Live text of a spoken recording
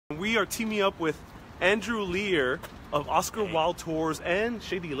We are teaming up with Andrew Lear of Oscar Wilde Tours and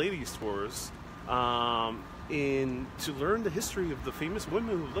Shady Ladies Tours to learn the history of the famous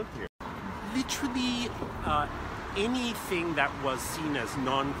women who lived here. Literally anything that was seen as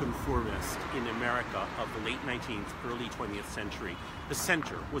nonconformist in America of the late 19th, early 20th century, the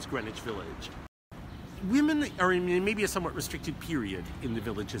center was Greenwich Village. Women are in maybe a somewhat restricted period in the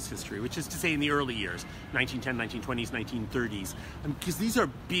village's history, which is to say in the early years, 1910, 1920s, 1930s, because these are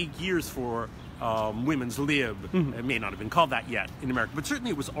big years for women's lib. It may not have been called that yet in America, but certainly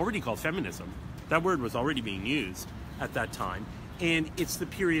it was already called feminism. That word was already being used at that time. And it's the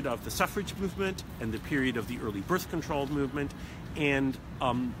period of the suffrage movement and the period of the early birth control movement. And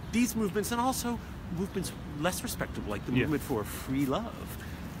these movements, and also movements less respectable, like the movement for free love.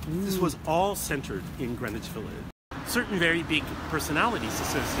 This was all centered in Greenwich Village. Certain very big personalities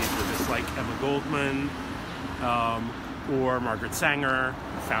associated with this, like Emma Goldman or Margaret Sanger,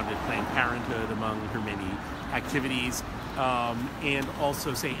 who founded Planned Parenthood among her many activities, and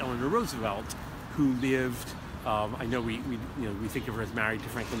also, say, Eleanor Roosevelt, who lived. I know we think of her as married to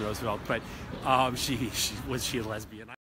Franklin Roosevelt, but was she a lesbian?